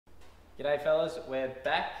G'day fellas, we're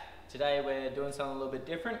back. Today we're doing something a little bit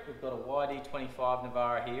different. We've got a YD25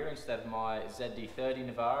 Navara here instead of my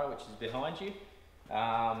ZD30 Navara, which is behind you.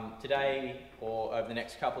 Today, or over the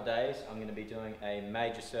next couple of days, I'm going to be doing a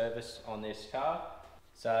major service on this car.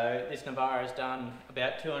 So this Navara has done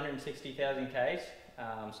about 260,000 Ks,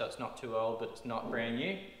 so it's not too old, but it's not brand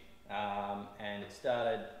new. And it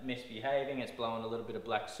started misbehaving, it's blowing a little bit of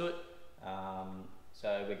black soot.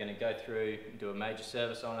 So we're going to go through and do a major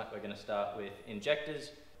service on it. We're going to start with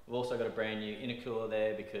injectors. We've also got a brand new intercooler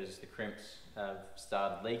there because the crimps have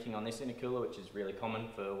started leaking on this intercooler, which is really common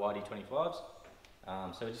for YD25s.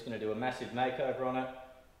 So we're just going to do a massive makeover on it.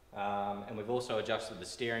 And we've also adjusted the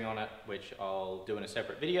steering on it, which I'll do in a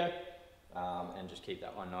separate video, and just keep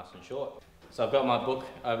that one nice and short. So I've got my book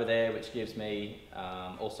over there, which gives me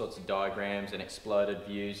all sorts of diagrams and exploded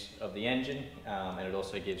views of the engine, and it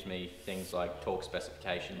also gives me things like torque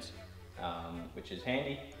specifications, which is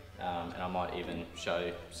handy. And I might even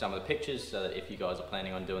show some of the pictures so that if you guys are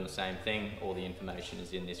planning on doing the same thing, all the information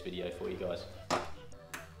is in this video for you guys.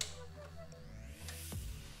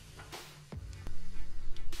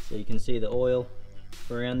 So you can see the oil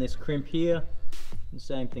around this crimp here. The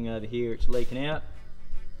same thing over here, it's leaking out.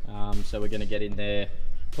 So we're going to get in there,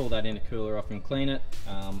 pull that intercooler off and clean it.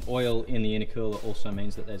 Oil in the intercooler also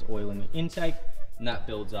means that there's oil in the intake, and that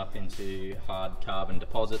builds up into hard carbon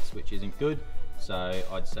deposits, which isn't good. So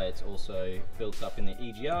I'd say it's also built up in the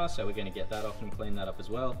EGR, so we're going to get that off and clean that up as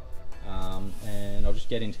well. And I'll just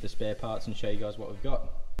get into the spare parts and show you guys what we've got.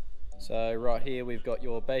 So right here we've got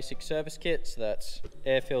your basic service kit, so that's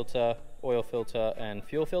air filter, oil filter and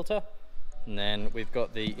fuel filter. And then we've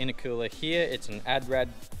got the intercooler here, it's an Adrad,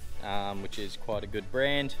 which is quite a good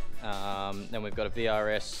brand. Then we've got a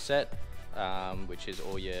VRS set, which is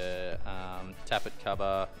all your tappet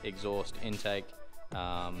cover, exhaust intake,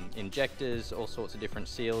 injectors, all sorts of different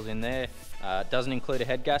seals in there. It doesn't include a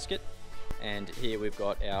head gasket. And here we've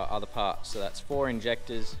got our other parts, so that's 4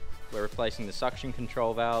 injectors. We're replacing the suction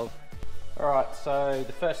control valve. Alright, so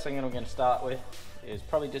the first thing that I'm going to start with is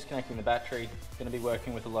probably disconnecting the battery. Going to be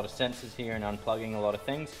working with a lot of sensors here and unplugging a lot of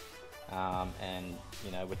things. And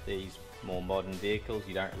you know, with these more modern vehicles,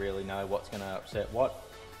 you don't really know what's going to upset what.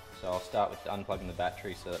 So I'll start with unplugging the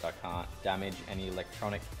battery so that I can't damage any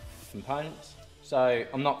electronic components. So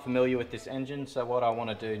I'm not familiar with this engine, so what I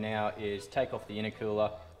want to do now is take off the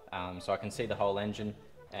intercooler so I can see the whole engine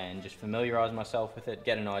and just familiarize myself with it,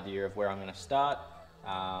 get an idea of where I'm going to start.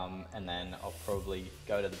 And then I'll probably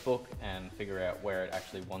go to the book and figure out where it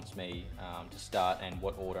actually wants me to start and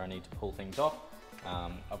what order I need to pull things off.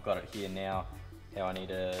 I've got it here now, how I need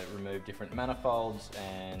to remove different manifolds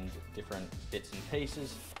and different bits and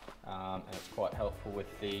pieces. And it's quite helpful with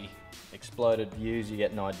the exploded views, you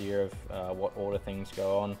get an idea of what order things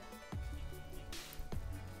go on.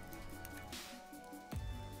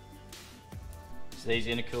 So these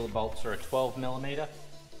intercooler bolts are a 12mm.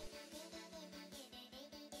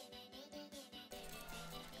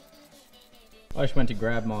 I just went to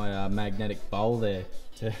grab my magnetic bowl there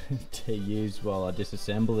to use while I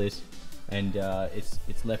disassemble this, and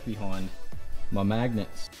it's left behind my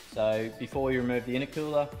magnets. So before we remove the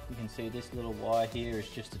intercooler, you can see this little wire here is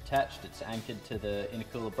just attached. It's anchored to the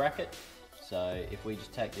intercooler bracket. So if we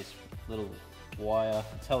just take this little wire,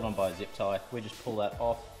 it's held on by a zip tie, if we just pull that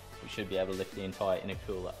off, we should be able to lift the entire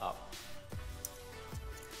intercooler up.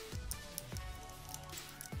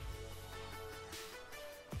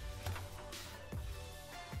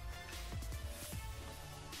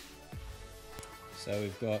 So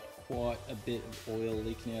we've got quite a bit of oil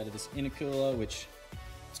leaking out of this intercooler, which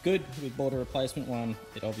is good. We bought a replacement one,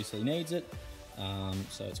 it obviously needs it.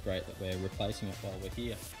 So it's great that we're replacing it while we're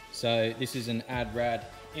here. So this is an Adrad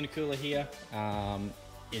intercooler here.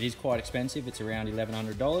 It is quite expensive, it's around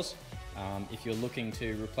 $1,100. If you're looking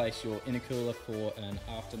to replace your intercooler for an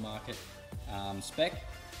aftermarket spec,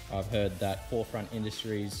 I've heard that Forefront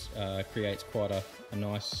Industries creates quite a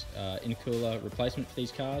nice intercooler replacement for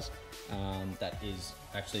these cars. That is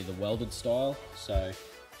actually the welded style. So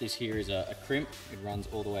this here is a crimp, it runs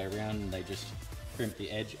all the way around and they just crimp the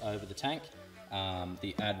edge over the tank.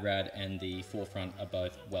 The Adrad and the Forefront are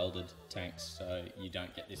both welded tanks, so you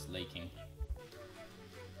don't get this leaking.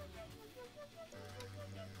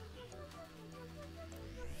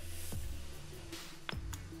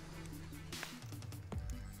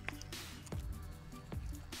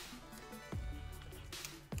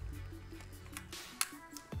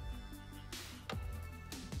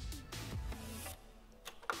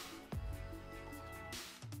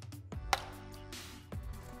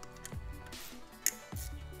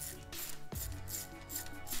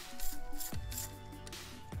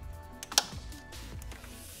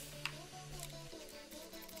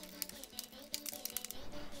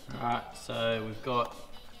 Alright, so we've got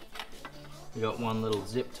one little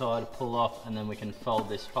zip tie to pull off, and then we can fold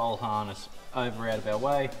this pole harness over out of our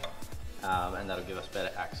way, and that'll give us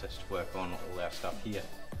better access to work on all our stuff here.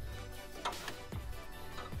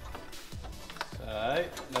 So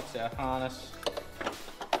that's our harness,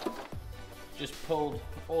 just pulled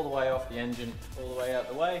all the way off the engine, all the way out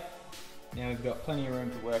the way. Now we've got plenty of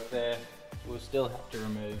room to work there. We'll still have to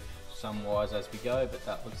remove some wires as we go, but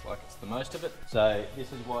that looks like it's the most of it. So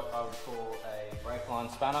this is what I would call a brake line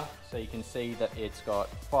spanner. So you can see that it's got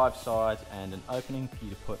 5 sides and an opening for you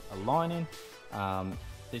to put a line in.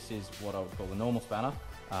 This is what I would call a normal spanner,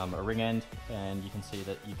 a ring end, and you can see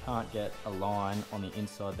that you can't get a line on the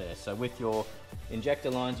inside there. So with your injector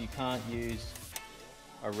lines, you can't use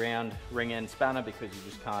a round ring end spanner because you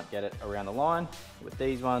just can't get it around the line. With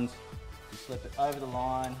these ones, you slip it over the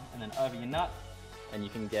line and then over your nut, and you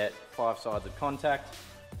can get 5 sides of contact.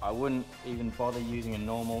 I wouldn't even bother using a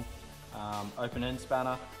normal open end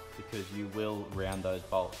spanner because you will round those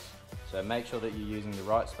bolts. So make sure that you're using the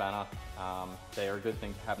right spanner. They're a good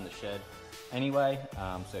thing to have in the shed anyway,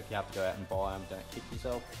 so if you have to go out and buy them, don't kick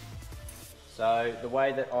yourself. So the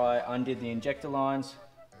way that I undid the injector lines,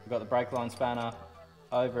 I got the brake line spanner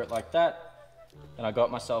over it like that, and I got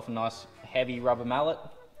myself a nice heavy rubber mallet,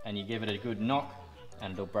 and you give it a good knock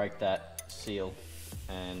and it'll break that seal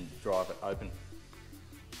and drive it open.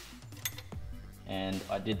 And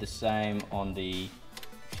I did the same on the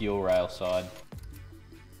fuel rail side.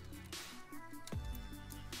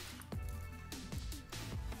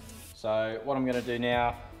 So what I'm going to do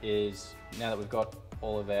now is, now that we've got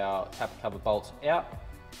all of our tappet cover bolts out,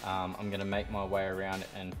 I'm going to make my way around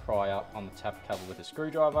and pry up on the tappet cover with a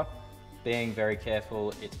screwdriver. Being very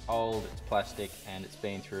careful, it's old, it's plastic, and it's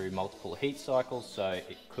been through multiple heat cycles, so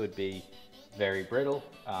it could be very brittle,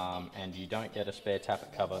 and you don't get a spare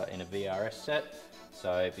tappet cover in a VRS set,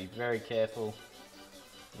 so be very careful.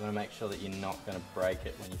 You want to make sure that you're not going to break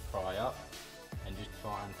it when you pry up, and just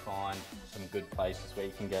try and find some good places where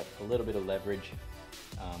you can get a little bit of leverage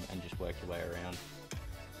and just work your way around.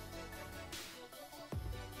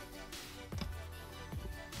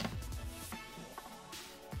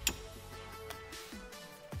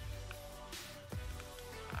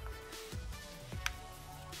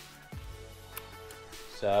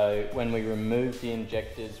 So when we remove the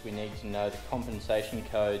injectors, we need to know the compensation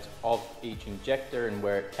codes of each injector and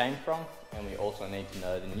where it came from, and we also need to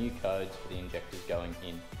know the new codes for the injectors going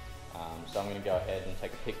in. So I'm going to go ahead and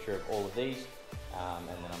take a picture of all of these, and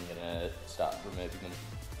then I'm going to start removing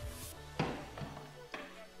them.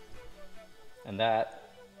 And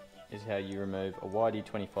that is how you remove a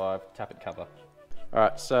YD25 tappet cover.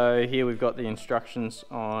 Alright, so here we've got the instructions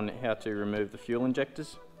on how to remove the fuel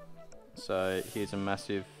injectors. So here's a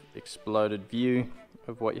massive exploded view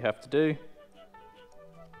of what you have to do,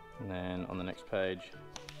 and then on the next page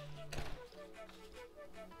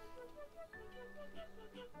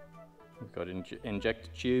we've got injector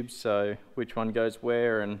tubes, so which one goes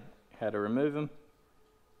where and how to remove them.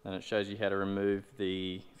 Then it shows you how to remove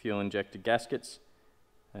the fuel injector gaskets,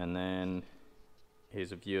 and then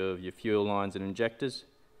here's a view of your fuel lines and injectors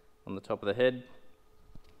on the top of the head.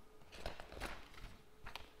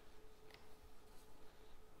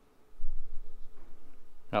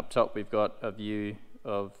 Up top we've got a view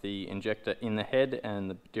of the injector in the head and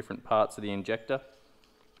the different parts of the injector.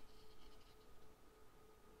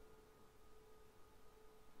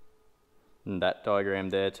 And that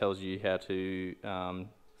diagram there tells you how to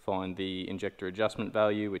find the injector adjustment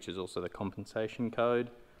value, which is also the compensation code.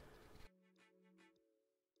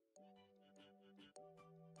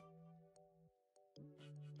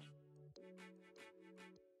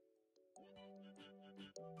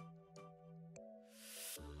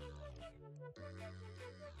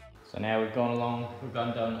 So now we've gone along, we've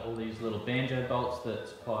undone all these little banjo bolts that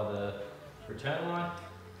supply the return line.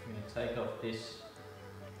 I'm going to take off this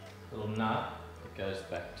little nut that goes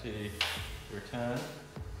back to the return,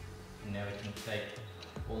 and now we can take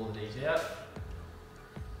all of these out.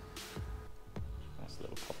 Nice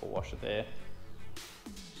little copper washer there.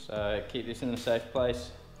 So keep this in a safe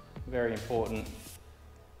place, very important.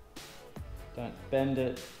 Don't bend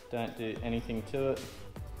it, don't do anything to it,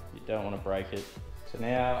 you don't want to break it. So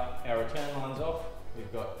now our return line's off,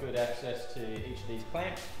 we've got good access to each of these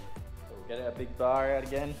clamps. So we'll get our big bar out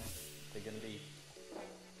again. They're going to be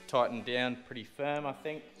tightened down pretty firm, I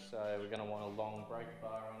think, so we're going to want a long brake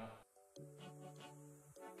bar on it.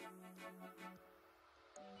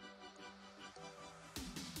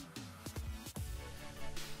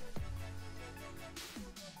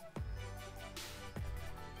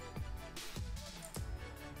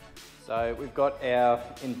 So we've got our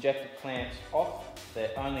injector clamps off.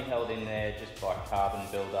 they're only held in there just by carbon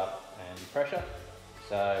buildup and pressure.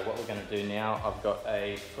 So what we're going to do now, I've got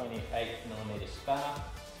a 28mm spanner.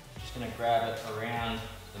 Just going to grab it around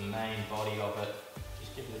the main body of it,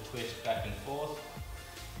 just give it a twist back and forth,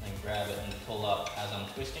 and then grab it and pull up as I'm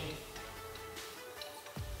twisting.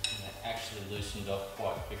 And it actually loosened off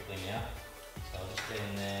quite quickly now. So I'll just get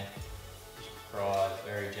in there, just pry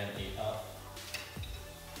very gently up.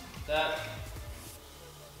 Like that.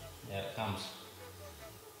 Now it comes.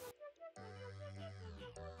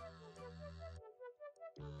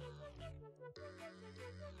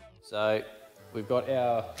 So we've got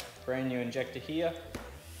our brand new injector here.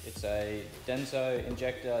 It's a Denso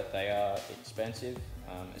injector. They are expensive,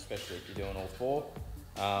 especially if you're doing all four.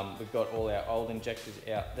 We've got all our old injectors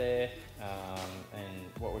out there,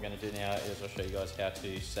 and what we're going to do now is I'll show you guys how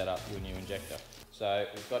to set up your new injector. So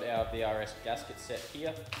we've got our VRS gasket set here,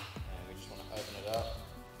 and we just want to open it up.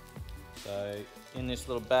 So in this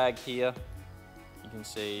little bag here, you can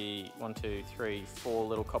see 1, 2, 3, 4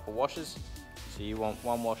 little copper washers. So you want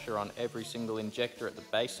one washer on every single injector at the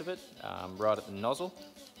base of it, right at the nozzle.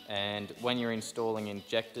 And when you're installing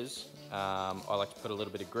injectors, I like to put a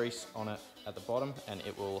little bit of grease on it at the bottom, and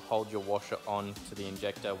it will hold your washer on to the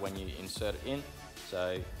injector when you insert it in.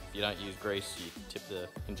 So if you don't use grease, you tip the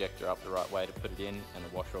injector up the right way to put it in, and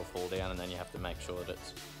the washer will fall down, and then you have to make sure that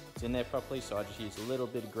it's in there properly. So I just use a little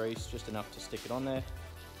bit of grease, just enough to stick it on there.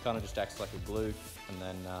 Kind of just acts like a glue, and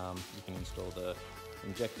then you can install the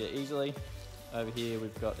injector easily. Over here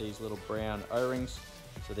we've got these little brown O-rings.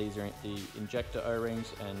 So these are the injector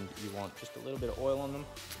O-rings, and you want just a little bit of oil on them.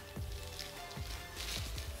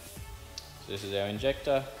 So this is our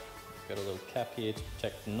injector. We've got a little cap here to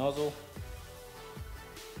protect the nozzle.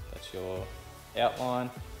 That's your outline,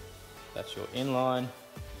 that's your inline,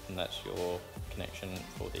 and that's your connection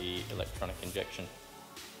for the electronic injection.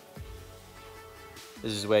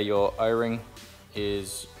 This is where your O-ring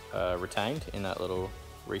is retained in that little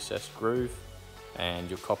recessed groove, and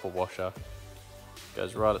your copper washer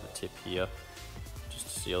goes right at the tip here, just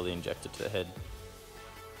to seal the injector to the head.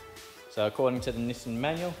 So according to the Nissan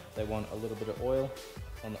manual, they want a little bit of oil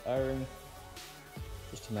on the O-ring,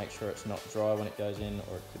 just to make sure it's not dry when it goes in,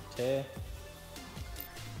 or it could tear.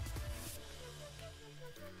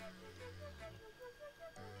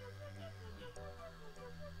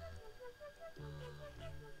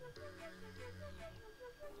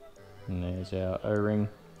 And there's our O-ring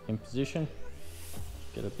in position.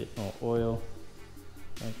 Get a bit more oil,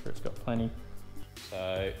 make sure it's got plenty.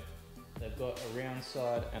 So they've got a round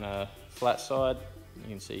side and a flat side. You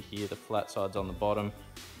can see here the flat side's on the bottom,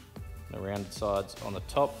 and the rounded side's on the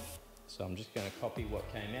top. So I'm just going to copy what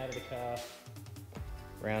came out of the car.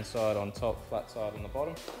 Round side on top, flat side on the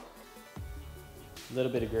bottom. A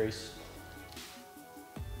little bit of grease.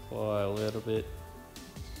 Apply a little bit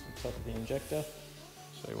on top of the injector.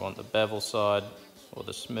 So we want the bevel side, or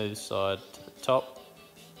the smooth side, to the top,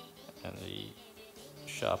 and the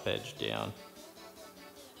sharp edge down.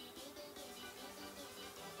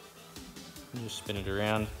 And just spin it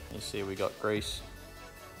around. You see we got grease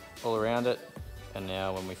all around it, and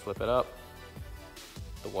now when we flip it up,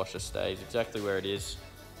 the washer stays exactly where it is,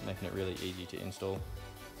 making it really easy to install.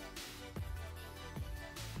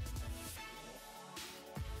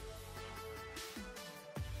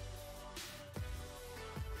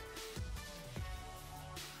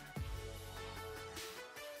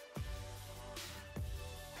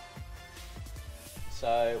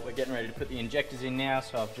 So we're getting ready to put the injectors in now,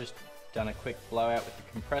 so I've just done a quick blowout with the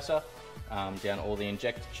compressor down all the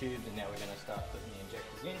injector tubes, and now we're going to start putting the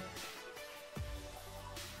injectors in.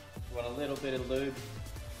 You want a little bit of lube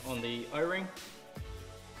on the O-ring,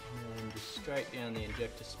 and just straight down the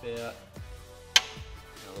injector spout,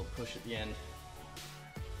 and a little push at the end.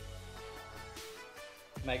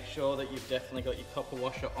 Make sure that you've definitely got your copper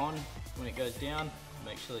washer on when it goes down.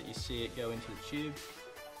 Make sure that you see it go into the tube.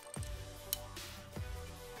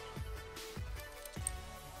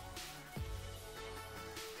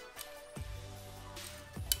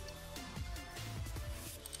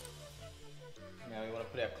 Now we want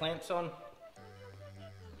to put our clamps on,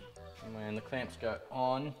 and when the clamps go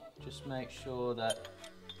on, just make sure that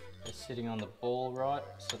they're sitting on the ball right.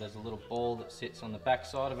 So there's a little ball that sits on the back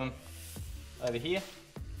side of them over here,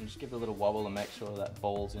 and just give it a little wobble and make sure that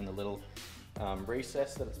ball's in the little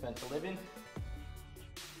recess that it's meant to live in.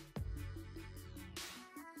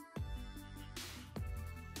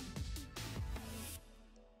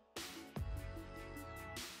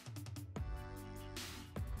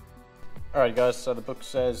 Alright guys, so the book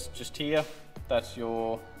says just here, that's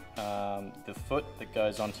your the foot that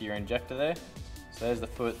goes onto your injector there. So there's the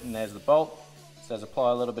foot and there's the bolt. It says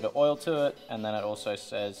apply a little bit of oil to it, and then it also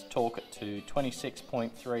says torque it to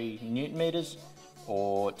 26.3 Newton meters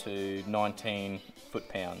or to 19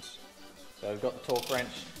 foot-pounds. So we've got the torque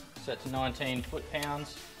wrench set to 19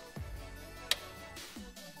 foot-pounds.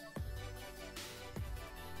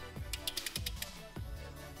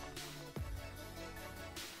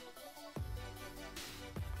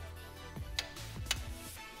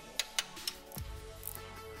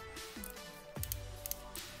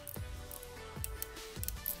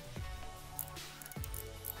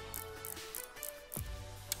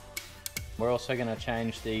 We're also going to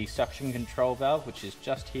change the suction control valve, which is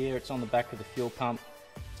just here. It's on the back of the fuel pump.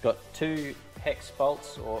 It's got 2 hex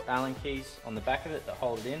bolts or Allen keys on the back of it that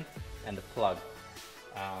hold it in, and a plug.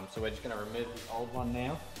 So we're just going to remove the old one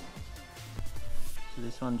now. So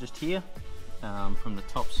this one just here, from the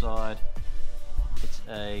top side, it's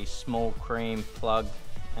a small cream plug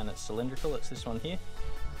and it's cylindrical. It's this one here,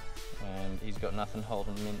 and he's got nothing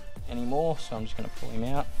holding him in anymore, so I'm just going to pull him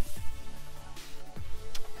out.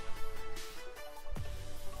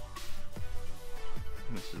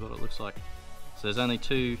 This is what it looks like. So there's only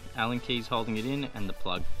 2 Allen keys holding it in and the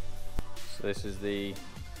plug. So this is the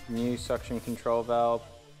new suction control valve.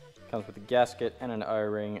 Comes with a gasket and an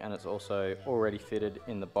O-ring, and it's also already fitted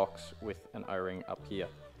in the box with an O-ring up here.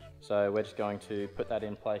 So we're just going to put that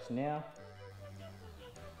in place now.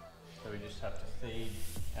 So we just have to feed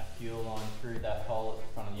our fuel line through that hole at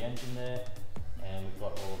the front of the engine there, and we've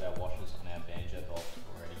got all of our washers on our banjo bolts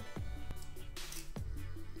already.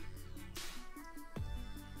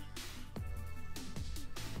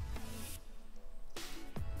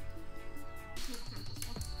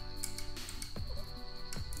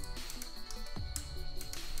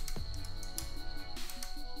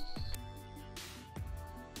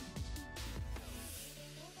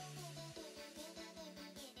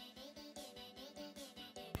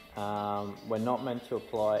 We're not meant to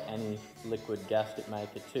apply any liquid gasket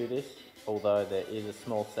maker to this, although there is a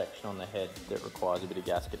small section on the head that requires a bit of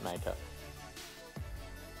gasket maker.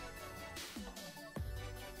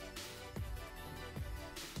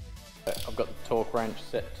 I've got the torque wrench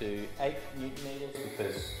set to 8 Newton meters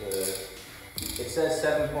because it says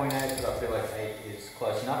 7.8, but I feel like 8 is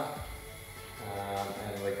close enough.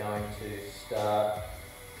 And we're going to start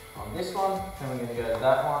on this one, then we're going to go to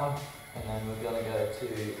that one, and then we're going to go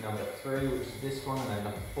to number 3, which is this one, and then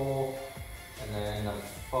number 4, and then number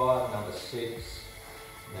 5, number 6,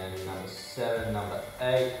 and then number 7, number 8,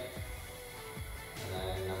 and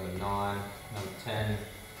then number 9, number 10,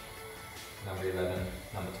 number 11,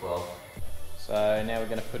 number 12. So now we're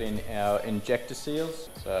going to put in our injector seals,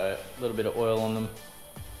 so a little bit of oil on them.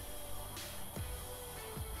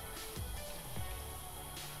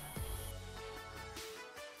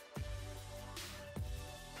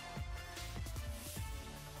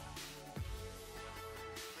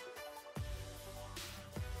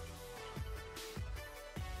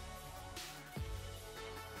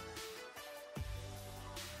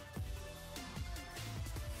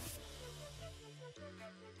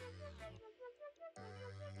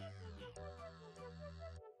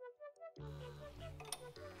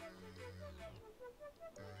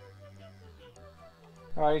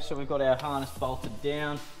 Alrighty, so we've got our harness bolted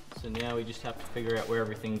down, so now we just have to figure out where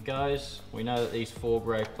everything goes. We know that these 4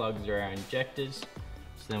 grey plugs are our injectors,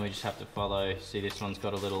 so then we just have to follow. See, this one's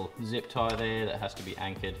got a little zip tie there that has to be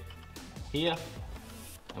anchored here,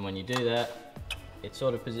 and when you do that, it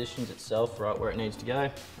sort of positions itself right where it needs to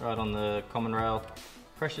go, right on the common rail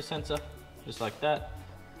pressure sensor, just like that.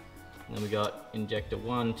 And then we got injector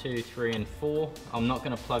 1, 2, 3, and 4. I'm not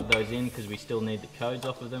going to plug those in because we still need the codes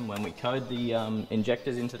off of them when we code the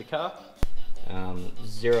injectors into the car.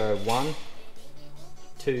 01,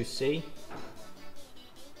 2C,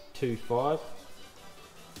 25,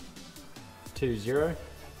 20,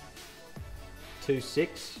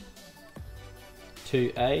 26,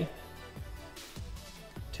 2A,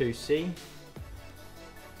 2C,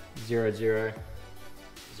 00, 00,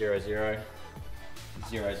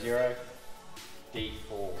 00,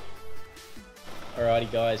 D4.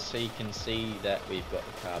 Alrighty guys, so you can see that we've got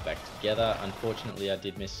the car back together. Unfortunately I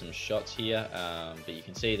did miss some shots here, but you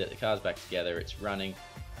can see that the car's back together, it's running.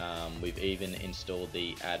 We've even installed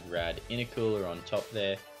the Adrad intercooler on top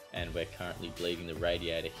there, and we're currently bleeding the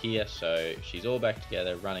radiator here, so she's all back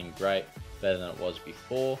together, running great, better than it was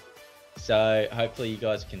before. So hopefully you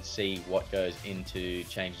guys can see what goes into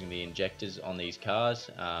changing the injectors on these cars,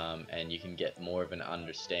 and you can get more of an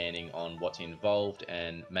understanding on what's involved,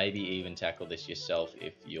 and maybe even tackle this yourself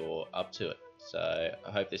if you're up to it. So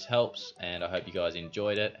I hope this helps, and I hope you guys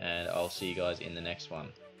enjoyed it, and I'll see you guys in the next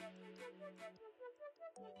one.